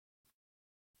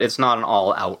It's not an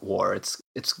all-out war. It's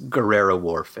guerrilla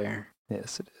warfare,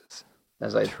 Yes, it is.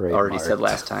 as I already said Trademarked.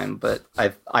 last time. But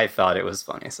I thought it was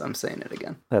funny, so I'm saying it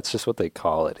again. That's just what they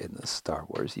call it in the Star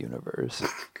Wars universe.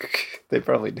 They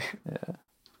probably do.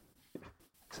 Yeah.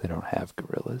 'Cause they don't have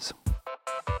gorillas.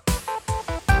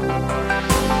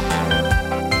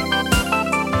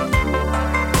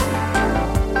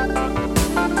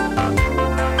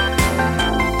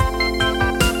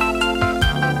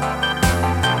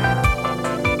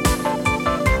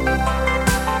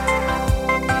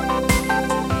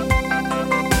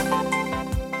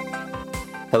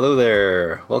 Hello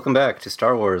there. Welcome back to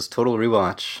Star Wars Total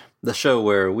Rewatch, the show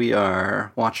where we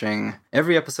are watching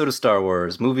every episode of Star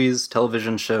Wars, movies,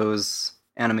 television shows,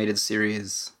 animated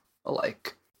series,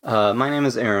 alike. My name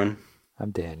is Aaron,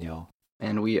 I'm Daniel.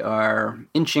 and we are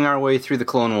inching our way through the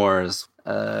Clone Wars.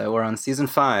 We're on Season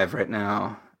 5 right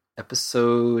now,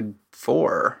 Episode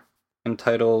 4,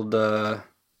 entitled,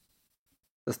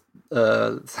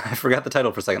 I forgot the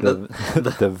title for a second.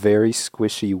 The very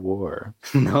squishy war.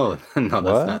 No, that's What?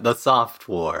 not. The Soft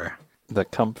War. The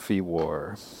comfy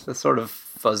war. The sort of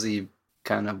fuzzy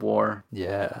kind of war.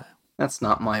 Yeah. That's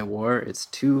not my war. It's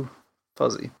too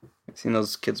fuzzy. You've seen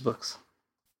those kids' books?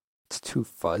 It's too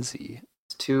fuzzy.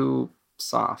 It's too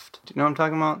soft. Do you know what I'm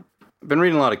talking about? I've been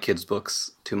reading a lot of kids'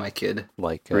 books to my kid.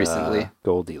 Like Recently.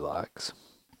 Goldilocks.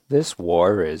 This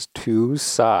war is too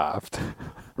soft.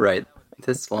 Right.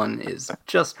 This one is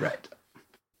just right.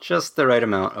 Just the right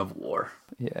amount of war.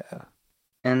 Yeah.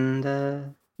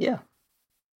 And, yeah.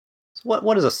 So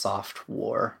what is a soft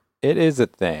war? It is a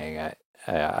thing.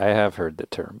 I have heard the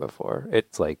term before.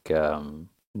 It's like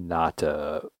not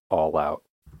a all-out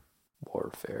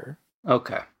warfare.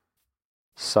 Okay.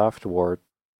 Soft war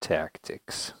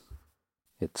tactics.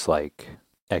 It's like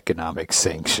economic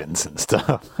sanctions and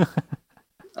stuff.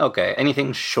 Okay.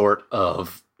 Anything short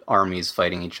of armies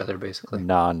fighting each other, basically.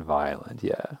 Non-violent,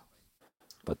 yeah.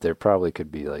 But there probably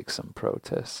could be like some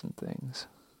protests and things.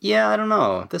 Yeah, I don't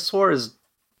know. This war is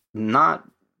not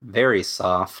very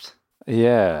soft.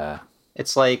 Yeah.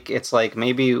 It's like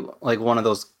maybe like one of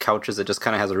those couches that just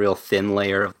kind of has a real thin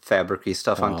layer of fabricy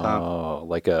stuff on top. Oh,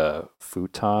 like a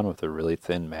futon with a really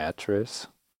thin mattress.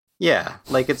 Yeah,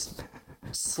 like it's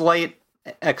slight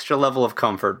extra level of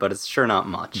comfort, but it's sure not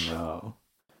much. No,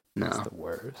 No, it's the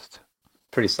worst.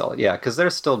 pretty solid. Yeah, because they're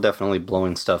still definitely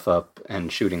blowing stuff up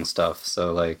and shooting stuff.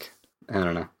 So like, I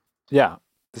don't know. Yeah,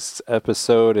 this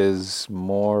episode is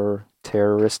more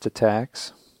terrorist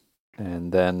attacks.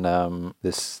 And then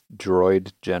this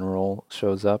droid general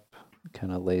shows up,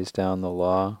 kind of lays down the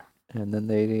law. And then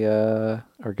they are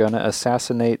going to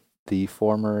assassinate the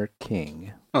former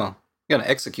king. Oh, you gotta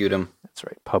execute him. That's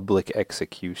right, public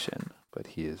execution. But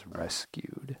he is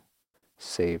rescued,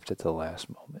 saved at the last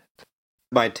moment.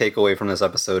 My takeaway from this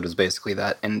episode is basically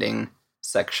that ending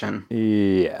section,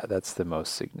 Yeah, that's the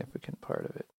most significant part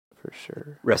of it, for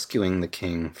sure. rescuing the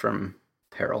king from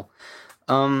peril.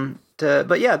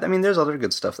 But yeah, I mean, there's other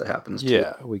good stuff that happens too.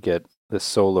 Yeah, we get the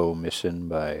solo mission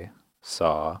by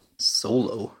Saw.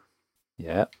 Solo.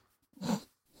 Yeah.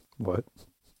 What?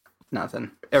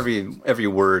 Nothing. Every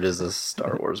word is a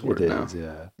Star Wars word It now. is,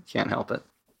 yeah. Can't help it.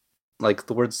 Like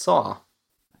the word saw.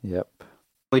 Yep.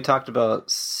 We talked about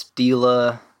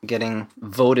Steela getting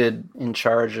voted in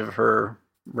charge of her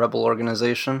rebel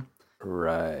organization.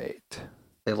 Right.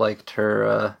 They liked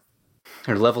her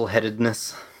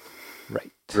level-headedness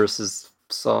Right. versus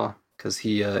Saw, because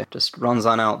he just runs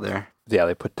on out there. Yeah,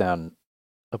 they put down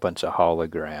a bunch of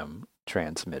hologram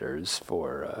transmitters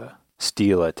for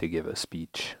Steela to give a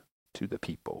speech to the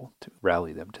people to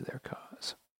rally them to their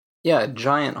cause. Yeah, a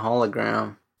giant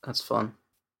hologram. That's fun.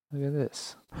 Look at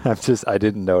this. I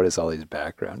didn't notice all these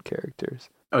background characters.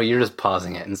 Oh, you're just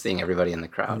pausing it and seeing everybody in the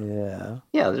crowd. Yeah.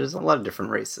 Yeah, there's a lot of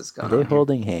different races Are going they on here.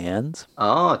 holding hands?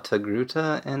 Oh, a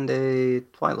Togruta and a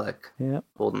Twi'lek Yep.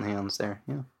 holding hands there.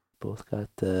 Yeah, Both got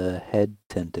the head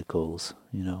tentacles,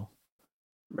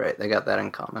 right. They got that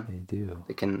in common. They do.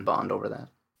 They can bond over that.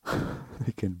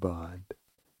 They can bond.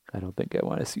 I don't think I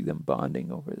want to see them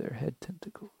bonding over their head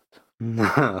tentacles.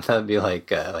 No, that'd be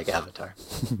like Avatar.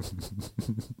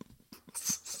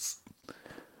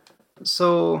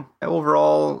 So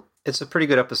overall, it's a pretty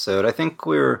good episode. I think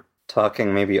we were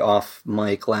talking maybe off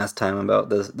mic last time about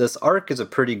this. This arc is a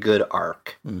pretty good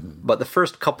arc, but the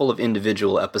first couple of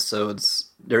individual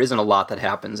episodes, there isn't a lot that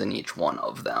happens in each one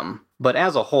of them. But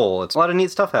as a whole, it's a lot of neat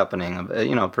stuff happening.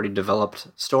 A pretty developed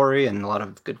story and a lot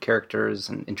of good characters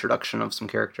and introduction of some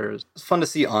characters. It's fun to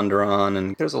see Onderon,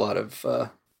 and there's a lot of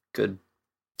good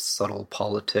subtle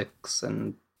politics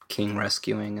and king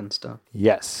rescuing and stuff.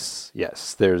 Yes.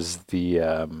 There's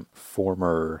the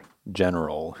former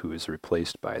general who is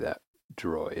replaced by that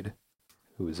droid,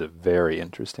 who is a very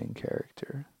interesting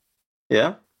character.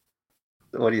 Yeah?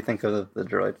 What do you think of the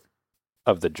droid?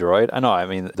 Of the droid? I know, I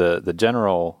mean, the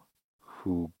general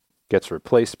who gets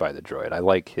replaced by the droid. I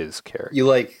like his character. You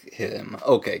like him.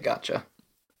 Okay, gotcha.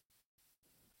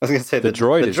 I was going to say the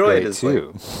droid is great is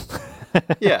too.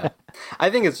 Like, yeah. I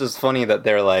think it's just funny that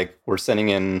they're like, we're sending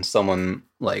in someone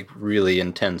like really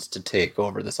intense to take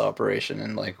over this operation.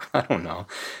 And like, I don't know.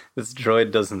 This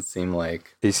droid doesn't seem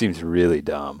like... He seems really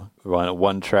dumb.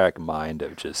 One-track mind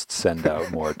of just send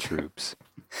out more troops.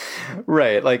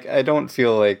 Right. Like, I don't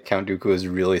feel like Count Dooku is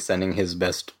really sending his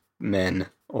best men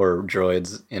or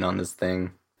droids in on this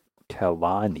thing.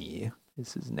 Kalani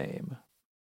is his name.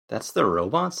 That's the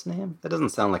robot's name? That doesn't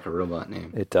sound like a robot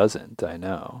name. It doesn't, I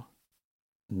know.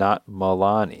 Not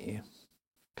Malani.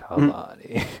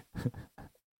 Kalani.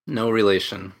 No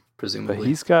relation, presumably. But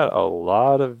he's got a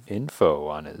lot of info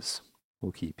on his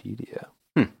Wikipedia.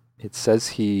 It says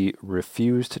he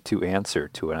refused to answer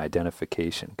to an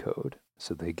identification code,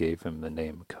 so they gave him the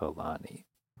name Kalani.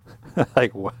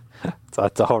 Like, what?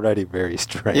 That's already very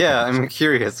strange. Yeah, I'm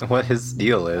curious what his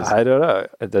deal is. I don't know.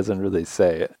 It doesn't really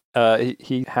say it.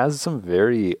 He has some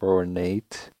very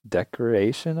ornate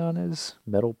decoration on his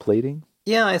metal plating.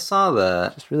 Yeah, I saw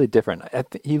that. Just really different.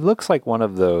 He looks like one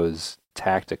of those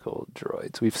tactical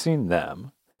droids. We've seen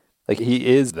them. Like, he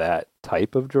is that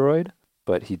type of droid,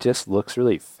 but he just looks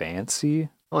really fancy.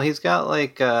 Well, he's got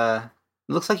like,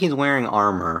 looks like he's wearing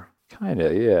armor. Kind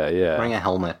of, yeah. Wearing a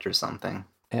helmet or something.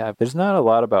 Yeah, there's not a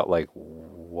lot about, like,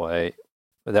 why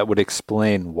that would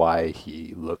explain why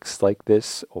he looks like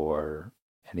this or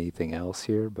anything else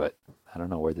here, but I don't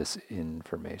know where this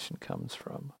information comes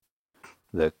from.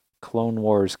 The Clone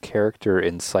Wars Character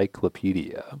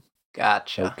Encyclopedia.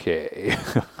 Gotcha. Okay.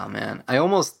 Oh, man. I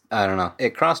don't know.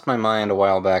 It crossed my mind a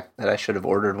while back that I should have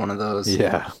ordered one of those.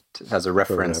 Yeah. As a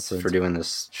reference for doing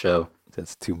this show.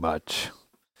 That's too much.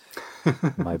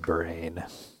 My brain.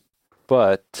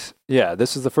 But, yeah,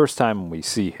 this is the first time we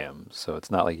see him, so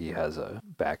it's not like he has a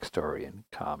backstory in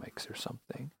comics or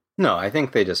something. No, I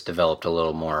think they just developed a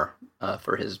little more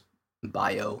for his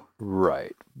bio.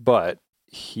 Right. But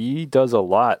he does a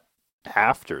lot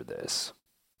after this.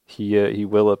 He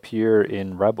will appear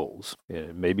in Rebels.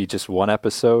 Maybe just one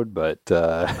episode, but...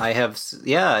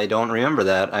 I don't remember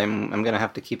that. I'm going to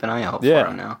have to keep an eye out for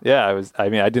him now. Yeah, I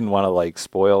didn't want to, like,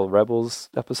 spoil Rebels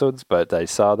episodes, but I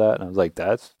saw that, and I was like,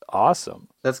 that's awesome.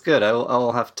 That's good.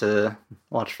 I'll have to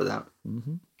watch for that.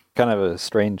 Mm-hmm. Kind of a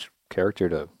strange character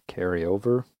to carry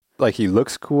over. Like, he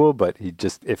looks cool, but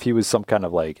if he was some kind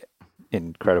of, like,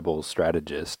 incredible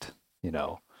strategist,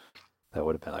 that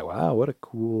would have been like, wow, what a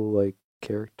cool, like,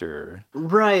 character.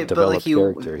 Right, but like he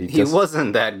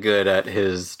wasn't that good at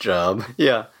his job.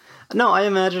 Yeah. No, I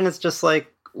imagine it's just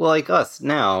like us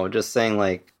now, just saying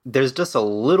like there's just a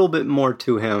little bit more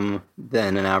to him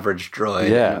than an average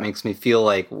droid. Yeah. And it makes me feel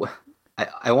like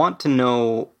I want to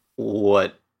know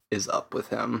what is up with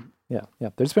him. Yeah.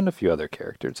 There's been a few other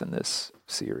characters in this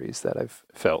series that I've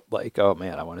felt like, oh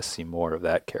man, I want to see more of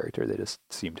that character. They just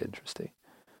seemed interesting.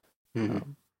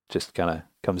 Mm-hmm. Just kind of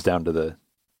comes down to the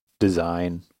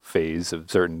design phase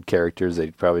of certain characters. They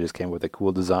probably just came up with a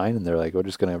cool design and they're like, we're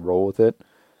just going to roll with it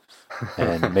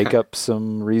and make up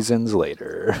some reasons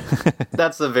later.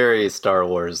 That's a very Star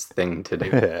Wars thing to do.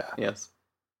 Yeah. Yes.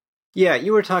 Yeah,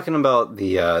 you were talking about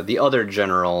the other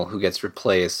general who gets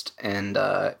replaced and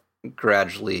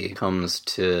gradually comes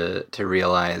to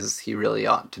realize he really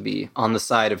ought to be on the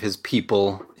side of his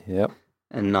people. Yep.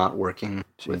 And not working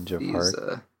Change with of these,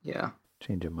 heart. Yeah.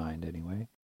 Change of mind anyway.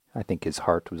 I think his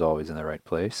heart was always in the right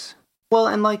place. Well,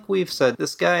 and like we've said,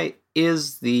 this guy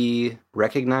is the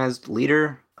recognized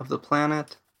leader of the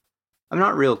planet. I'm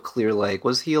not real clear, like,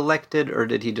 was he elected or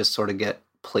did he just sort of get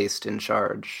placed in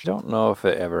charge? I don't know if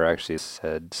it ever actually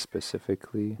said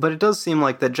specifically. But it does seem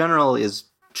like the general is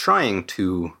trying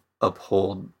to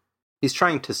he's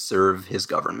trying to serve his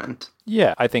government.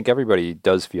 Yeah, I think everybody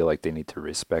does feel like they need to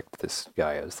respect this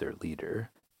guy as their leader.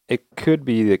 It could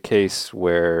be the case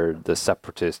where the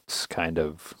separatists kind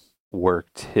of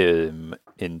worked him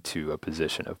into a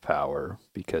position of power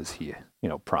because he,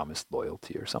 promised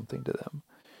loyalty or something to them.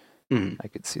 Mm. I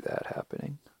could see that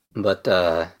happening. But,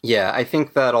 yeah, I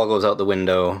think that all goes out the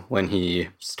window when he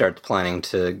starts planning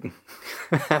to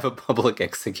have a public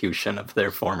execution of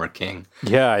their former king.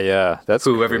 Yeah, that's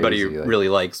who crazy. Everybody really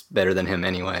likes better than him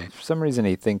anyway. For some reason,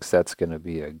 he thinks that's going to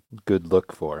be a good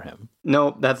look for him.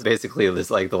 No, that's basically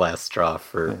the last straw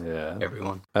for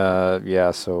everyone.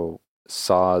 So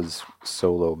Saw's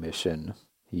solo mission,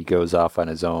 he goes off on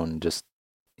his own,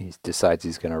 he decides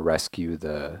he's going to rescue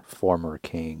the former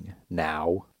king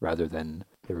now, rather than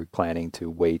they were planning to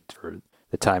wait for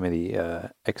the time of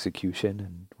the execution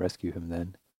and rescue him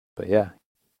then. But yeah,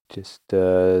 just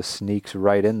sneaks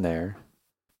right in there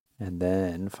and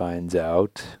then finds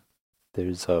out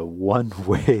there's a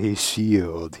one-way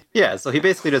shield. Yeah, so he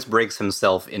basically just breaks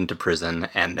himself into prison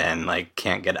and then, like,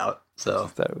 can't get out.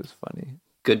 So That was funny.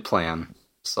 good plan,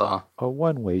 Saw. A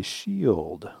one-way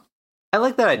shield. I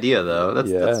like that idea, though. That's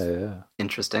Yeah.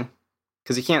 interesting.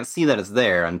 Because you can't see that it's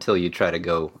there until you try to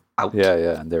go out.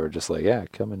 Yeah. And they were just like, yeah,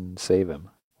 come and save him.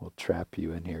 We'll trap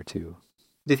you in here too.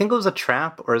 Do you think it was a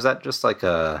trap, or is that just like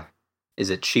is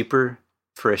it cheaper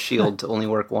for a shield to only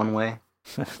work one way?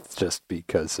 Just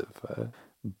because of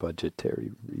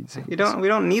budgetary reasons. We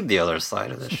don't need the other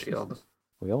side of the shield.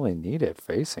 We only need it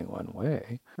facing one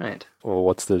way. Right. Well,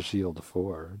 what's the shield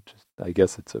for? I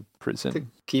guess it's a prison. To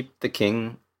keep the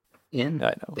king in. I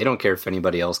know. They don't care if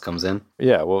anybody else comes in.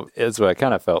 Yeah, well, it's what I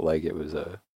kind of felt like it was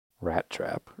a rat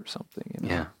trap or something. You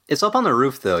know? Yeah. It's up on the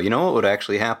roof, though. You know what would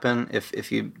actually happen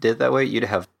if you did that way? You'd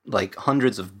have, like,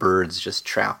 hundreds of birds just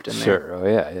trapped in there. Sure. Oh,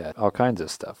 yeah. All kinds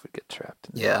of stuff would get trapped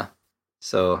in there. Yeah.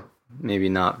 So, maybe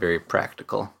not very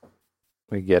practical.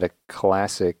 We get a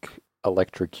classic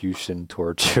electrocution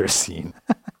torture scene.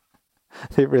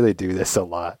 They really do this a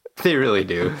lot. They really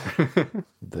do.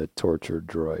 The torture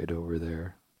droid over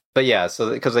there. But yeah, so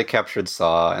because they captured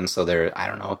Saw, and so they're, I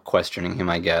don't know, questioning him,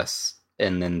 I guess.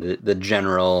 And then the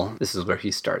general, this is where he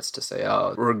starts to say,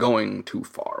 oh, we're going too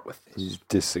far with this. He's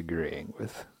disagreeing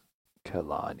with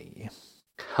Kalani.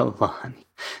 Kalani.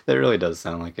 That really does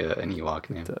sound like an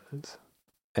Ewok name. It does.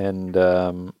 And,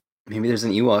 Maybe there's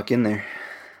an Ewok in there.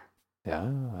 yeah,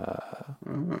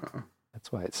 Oh, that's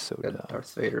why it's so good dumb.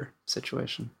 Darth Vader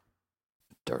situation.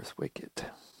 Darth Wicket.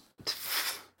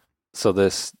 So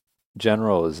this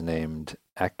general is named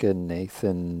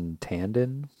Akhenaten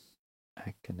Tandon.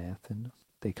 Akhenaten?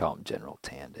 They call him General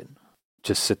Tandon.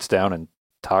 Just sits down and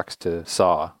talks to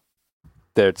Saw.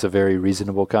 It's a very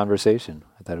reasonable conversation.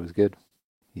 I thought it was good.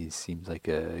 He seems like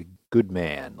a good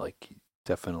man. Like, he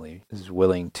definitely is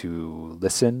willing to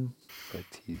listen, but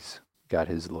he's got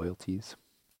his loyalties.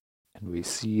 And we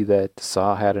see that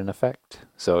Saw had an effect.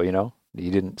 So, he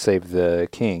didn't save the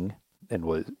king and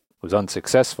was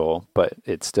unsuccessful, but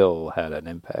it still had an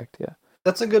impact, yeah.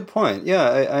 That's a good point. Yeah,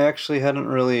 I actually hadn't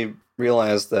really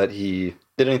realized that he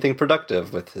did anything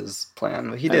productive with his plan,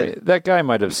 but he did. I mean, that guy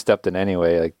might have stepped in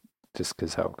anyway, like, just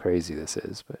because how crazy this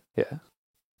is, but yeah.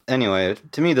 Anyway,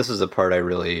 to me, this is a part I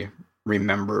really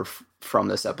remember from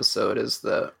this episode, is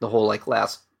the whole, like,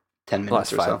 last 10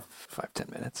 minutes Last or so.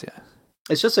 5-10 minutes, yeah.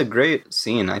 It's just a great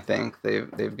scene, I think.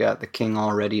 They've got the king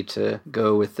all ready to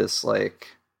go with this, like,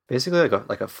 basically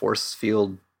like a force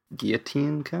field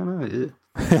guillotine, kind of.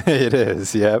 It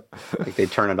is, yep. Like, they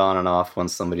turn it on and off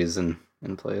once somebody's in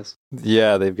place.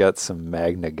 Yeah, they've got some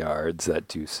Magna Guards that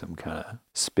do some kind of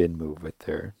spin move with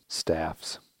their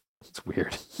staffs. It's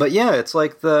weird. But yeah, it's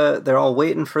like they're all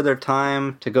waiting for their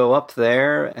time to go up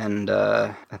there, and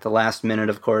at the last minute,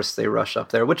 of course, they rush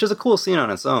up there, which is a cool scene on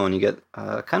its own. You get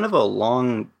kind of a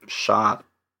long shot,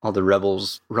 all the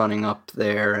rebels running up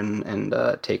there and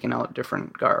taking out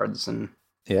different guards and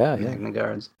Magna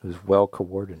Guards. It was well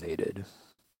coordinated.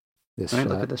 This Right, shot.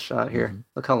 look at this shot here. Mm-hmm.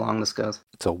 Look how long this goes.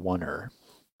 It's a oneer.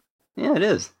 Yeah, it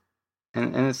is.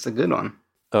 And it's a good one.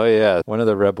 Oh yeah, one of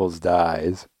the rebels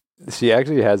dies. She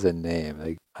actually has a name.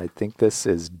 Like, I think this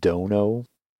is Dono.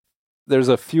 There's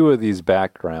a few of these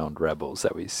background rebels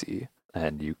that we see,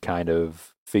 and you kind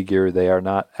of figure they are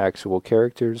not actual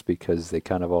characters because they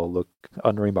kind of all look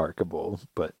unremarkable,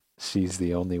 but she's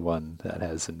the only one that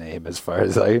has a name as far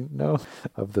as I know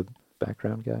of the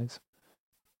background guys.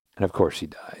 And of course she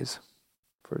dies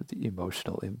for the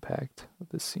emotional impact of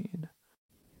the scene.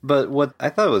 But what I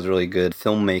thought was really good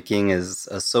filmmaking is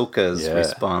Ahsoka's Yeah.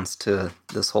 response to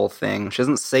this whole thing. She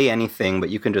doesn't say anything,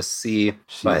 but you can just see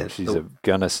She's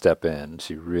gonna step in.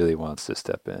 She really wants to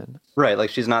step in. Right, like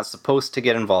she's not supposed to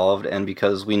get involved, and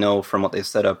because we know from what they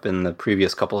set up in the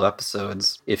previous couple of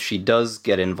episodes, if she does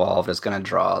get involved, it's going to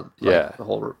draw the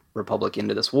whole Republic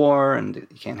into this war, and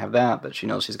you can't have that, but she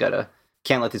knows she's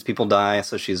can't let these people die,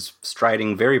 so she's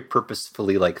striding very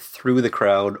purposefully, like, through the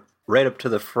crowd, right up to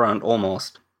the front,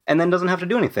 almost, and then doesn't have to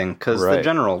do anything, because the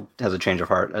general has a change of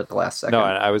heart at the last second. No,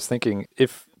 and I was thinking,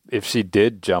 if she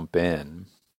did jump in,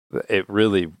 it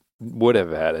really would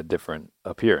have had a different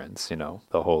appearance,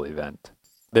 the whole event.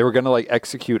 They were going to, like,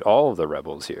 execute all of the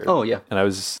rebels here. Oh, yeah. And I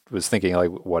was thinking, like,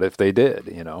 what if they did,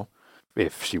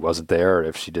 If she wasn't there, or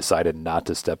if she decided not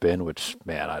to step in, which,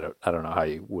 man, I don't know how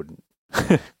you wouldn't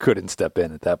couldn't step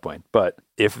in at that point. But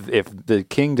if the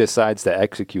king decides to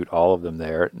execute all of them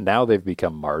there, now they've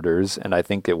become martyrs, and I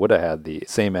think it would have had the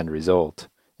same end result,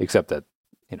 except that,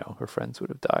 her friends would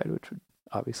have died, which would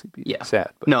obviously be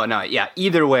sad. But Yeah.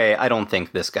 Either way, I don't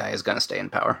think this guy is going to stay in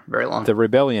power very long. the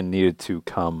rebellion needed to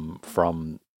come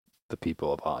from the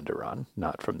people of Onderon,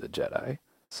 not from the Jedi.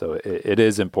 So it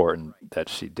is important that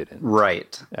she didn't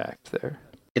act there.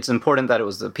 It's important that it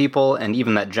was the people, and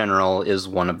even that general is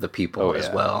one of the people as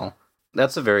well.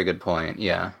 That's a very good point,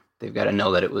 yeah. They've got to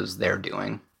know that it was their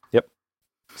doing. Yep.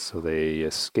 So they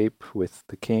escape with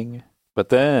the king, but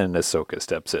then Ahsoka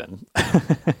steps in.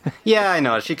 Yeah, I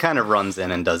know. She kind of runs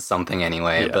in and does something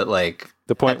anyway, but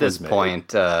the point at this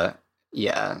point,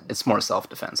 it's more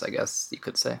self-defense, I guess you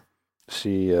could say.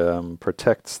 She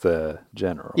protects the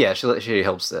general. Yeah, she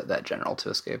helps that general to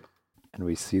escape. And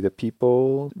we see the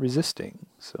people resisting,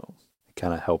 so we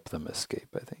kind of help them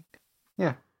escape, I think.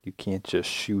 Yeah. You can't just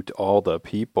shoot all the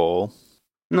people.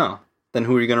 No. Then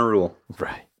who are you going to rule?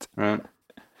 Right.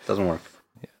 Doesn't work.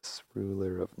 Yes,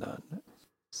 ruler of none.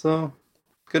 So,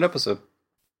 good episode.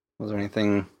 Was there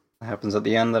anything that happens at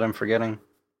the end that I'm forgetting?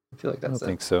 I feel like that's I don't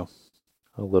think so.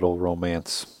 A little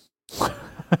romance.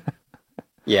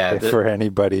 Yeah. For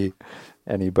anybody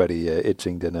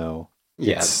itching to know.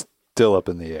 Yeah. It's still up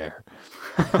in the air.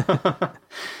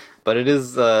 But it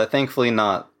is thankfully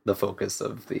not the focus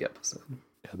of the episode.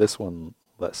 Yeah, this one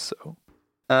less so.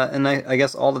 And I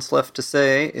guess all that's left to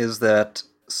say is that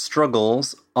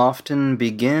struggles often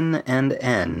begin and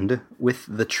end with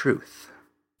the truth.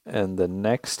 And the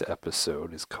next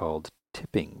episode is called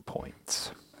Tipping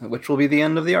Points, which will be the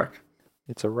end of the arc.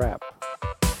 It's a wrap.